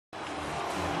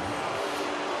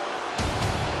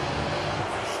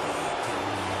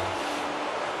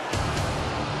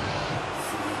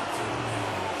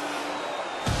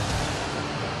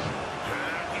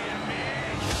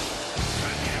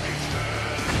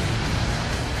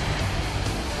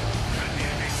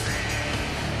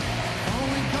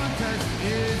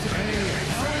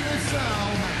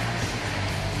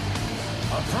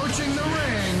Approaching the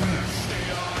ring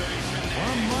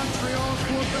from Montreal,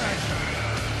 Quebec,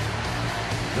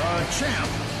 the champ,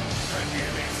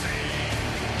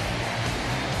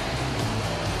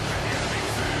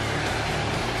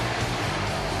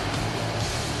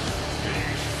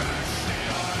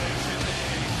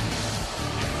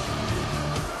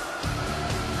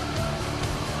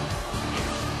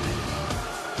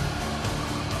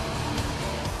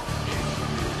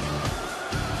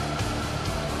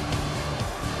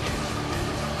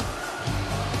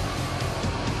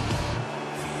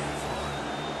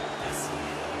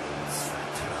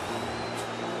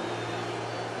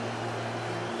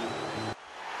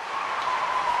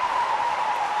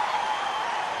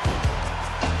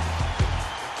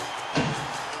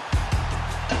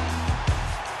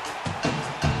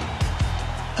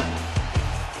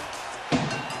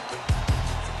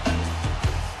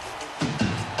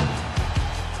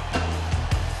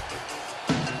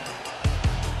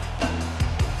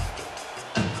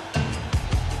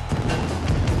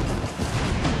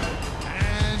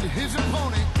 his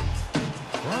opponent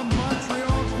from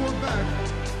Montreal, Quebec,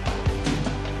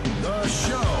 the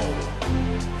Show.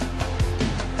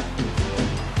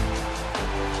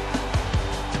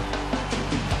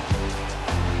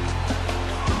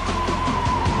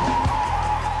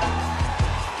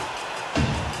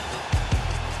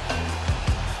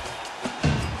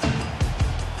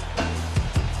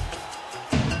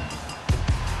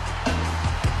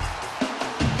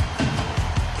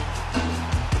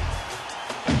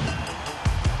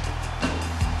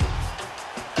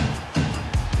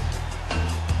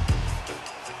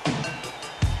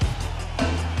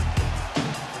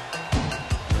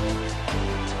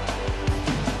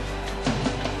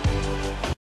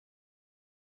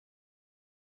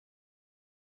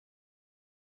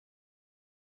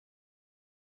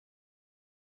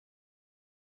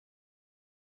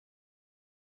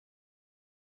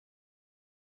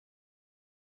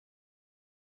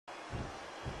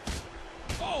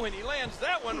 Oh, and he lands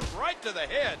that one right to the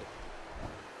head.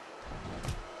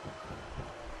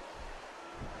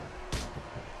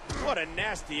 What a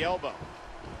nasty elbow.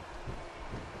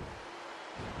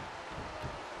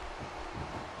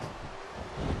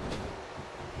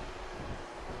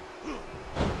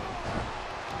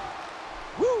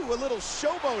 Woo, a little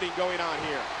showboating going on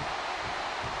here.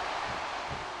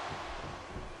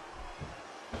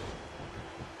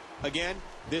 Again,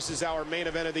 this is our main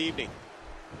event of the evening.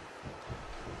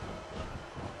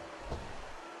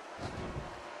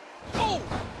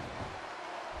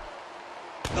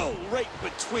 Oh, right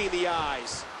between the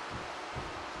eyes.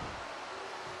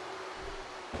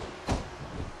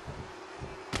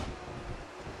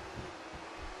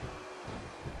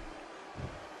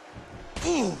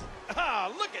 Ooh.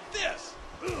 Ah, look at this.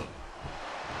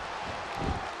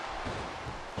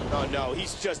 Oh, no,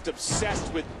 he's just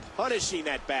obsessed with punishing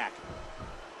that back.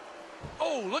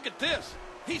 Oh, look at this.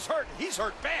 He's hurt. He's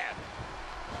hurt bad.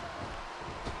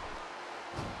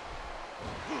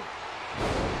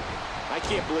 I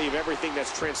can't believe everything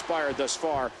that's transpired thus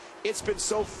far. It's been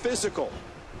so physical.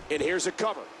 And here's a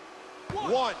cover.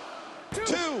 One,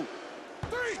 two,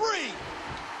 three.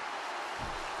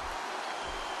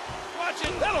 Watch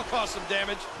it. That'll cause some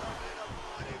damage.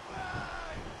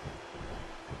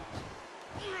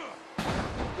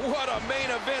 What a main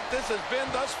event this has been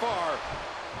thus far.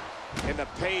 And the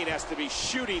pain has to be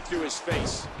shooting through his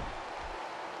face.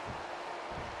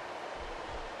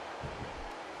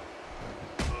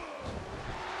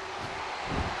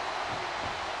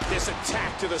 This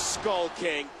attack to the Skull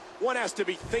King. One has to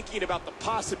be thinking about the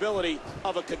possibility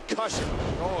of a concussion.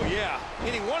 Oh, yeah.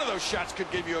 Any one of those shots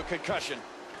could give you a concussion.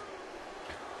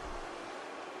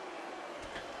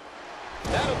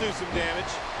 That'll do some damage.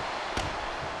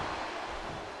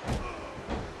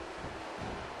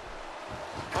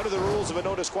 Under the rules of a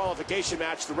no disqualification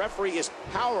match, the referee is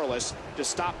powerless to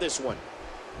stop this one.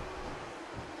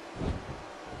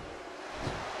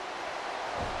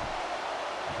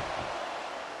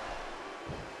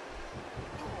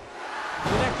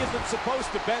 The neck isn't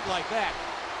supposed to bend like that.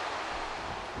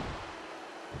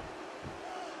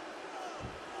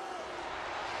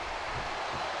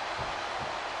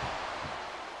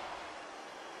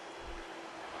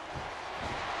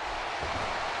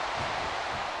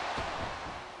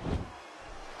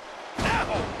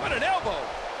 What an elbow!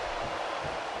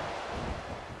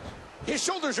 His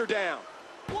shoulders are down.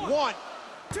 One,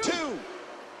 two,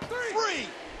 three.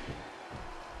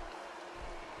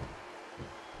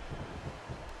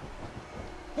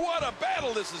 What a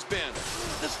battle this has been.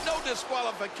 This no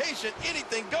disqualification,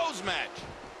 anything goes match.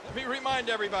 Let me remind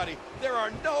everybody, there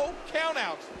are no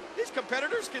countouts. These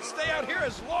competitors can stay out here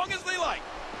as long as they like.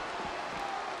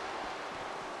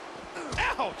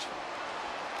 Ouch.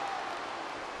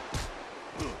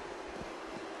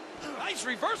 Nice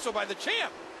reversal by the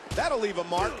champ. That'll leave a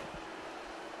mark.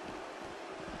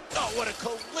 Oh, what a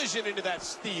collision into that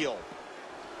steel.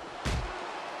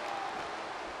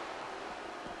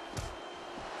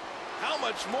 How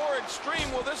much more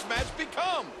extreme will this match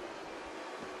become?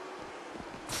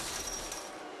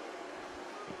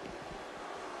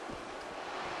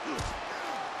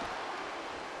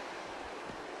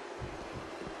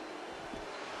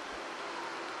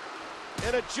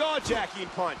 And a jaw-jacking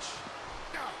punch.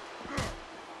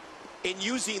 In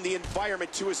using the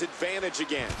environment to his advantage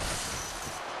again.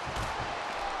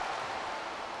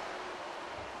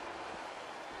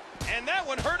 And that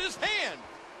one hurt his hand.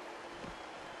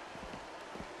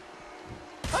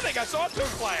 I think I saw a tooth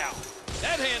fly out.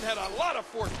 That hand had a lot of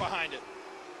force behind it.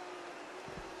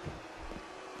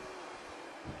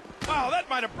 Wow, that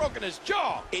might have broken his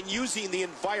jaw. In using the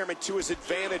environment to his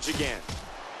advantage again.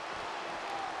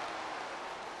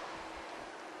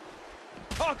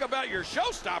 Talk about your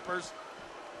showstoppers.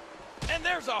 And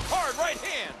there's a hard right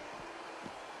hand.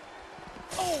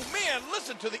 Oh, man,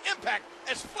 listen to the impact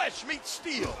as flesh meets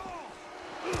steel.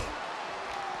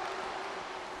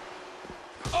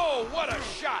 Oh, what a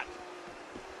shot.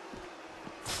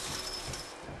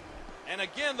 And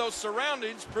again, those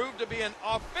surroundings proved to be an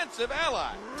offensive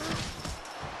ally.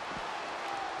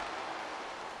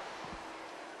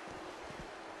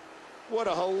 What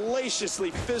a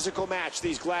hellaciously physical match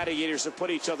these gladiators have put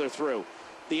each other through.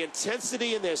 The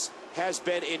intensity in this has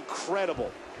been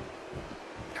incredible.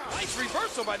 Nice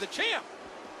reversal by the champ.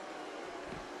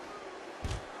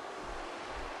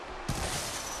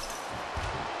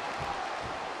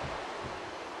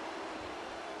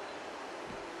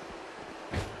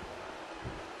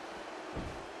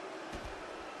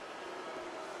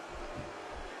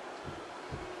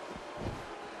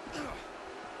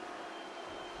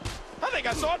 I think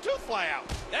I saw a tooth fly out.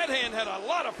 That hand had a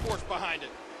lot of force behind it.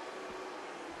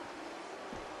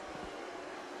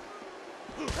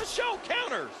 The show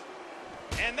counters.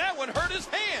 And that one hurt his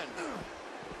hand.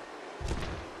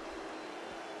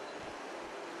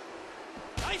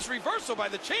 Nice reversal by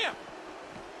the champ.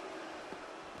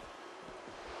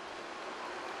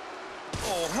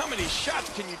 Oh, how many shots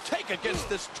can you take against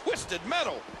this twisted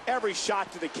metal? Every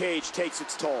shot to the cage takes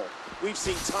its toll. We've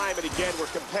seen time and again where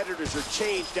competitors are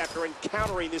changed after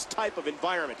encountering this type of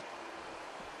environment.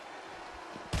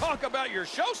 Talk about your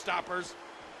showstoppers.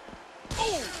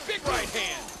 Oh, big right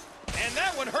hand. And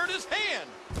that one hurt his hand.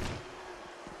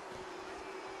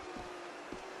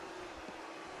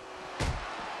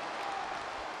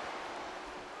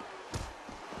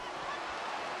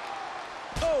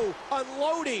 Oh,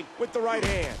 unloading with the right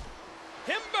hand.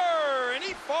 Timber, and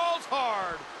he falls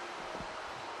hard.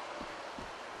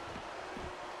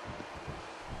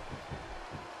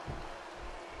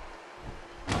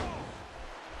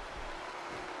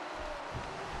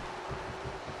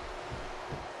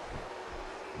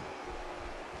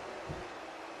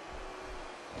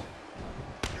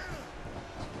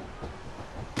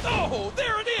 Oh,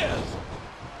 there it is.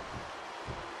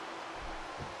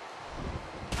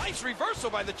 Nice reversal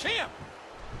by the champ.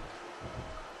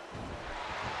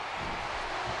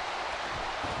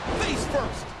 Face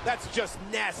first. That's just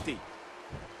nasty.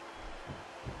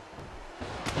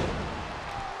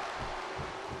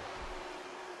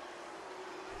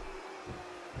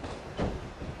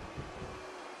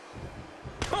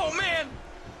 Oh, man.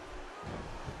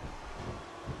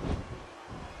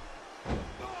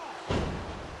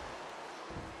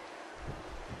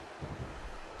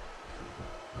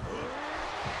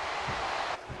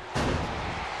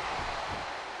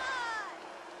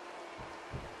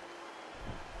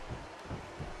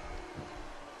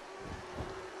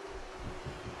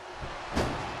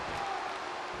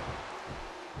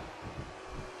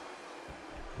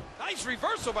 Nice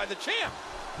reversal by the champ.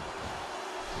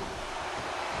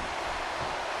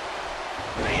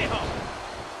 Bam!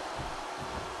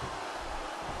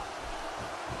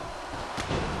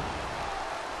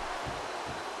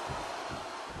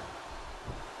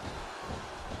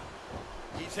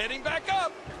 He's heading back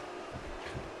up.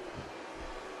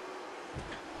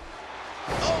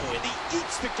 Oh, and he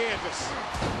eats the canvas.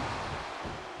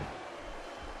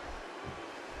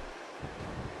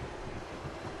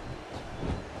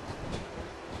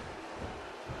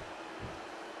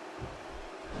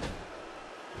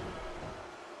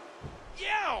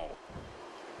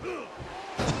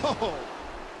 Oh.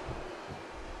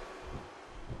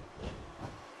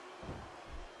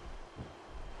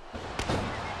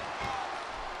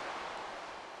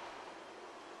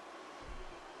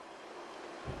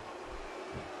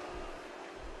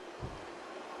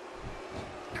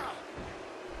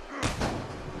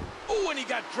 and he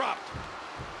got dropped.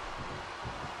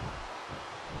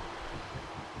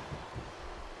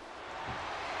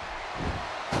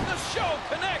 The show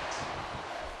connects.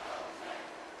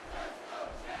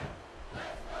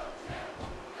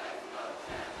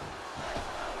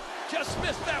 Just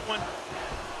missed that one.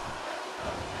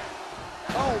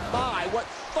 Oh my, what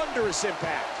thunderous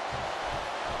impact.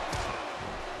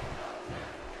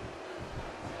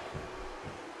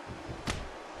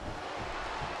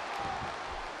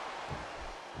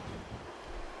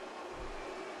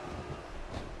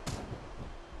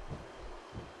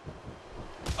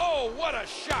 Oh, what a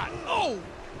shot. Oh!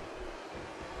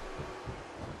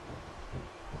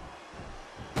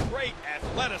 Great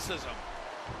athleticism.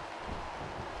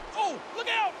 Oh, look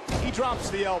out! He drops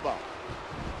the elbow.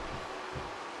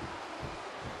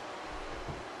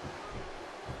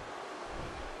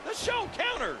 The show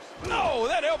counters. No,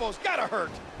 that elbow's gotta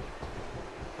hurt.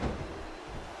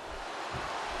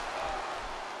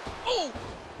 Oh!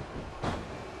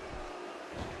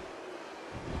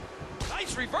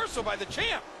 Nice reversal by the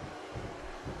champ.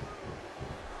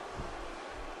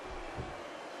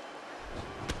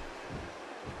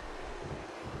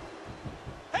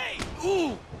 Hey!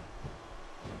 Ooh!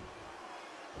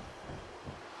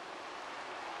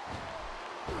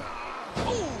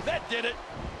 Ooh, that did it.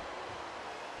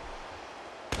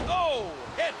 Oh,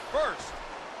 head first.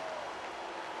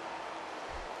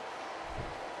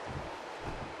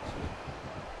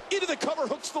 Into the cover,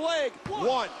 hooks the leg.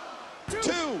 One,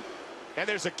 two. And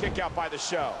there's a kick out by the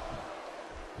show.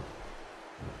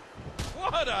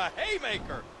 What a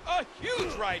haymaker. A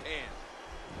huge right hand.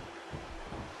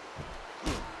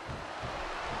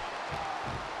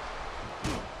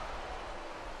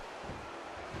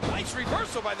 Nice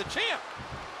reversal by the champ.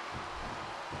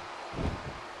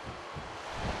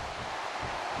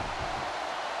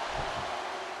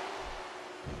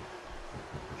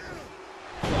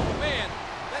 Oh, man.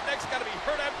 That neck's got to be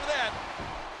hurt after that.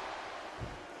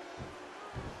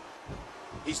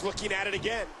 He's looking at it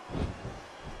again.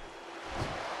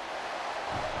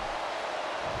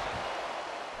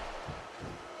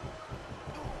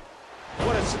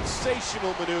 What a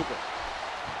sensational maneuver.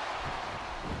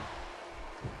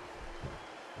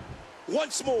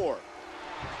 Once more.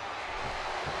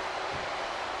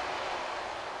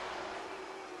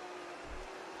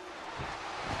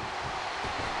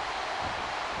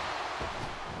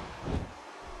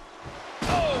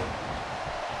 Oh!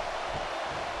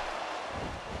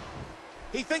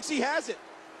 He thinks he has it.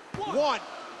 One,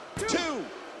 two,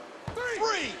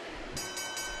 three.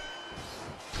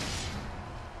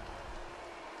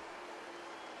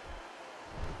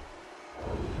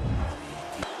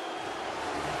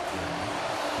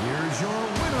 Here's your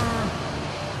winner,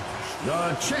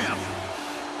 the champ,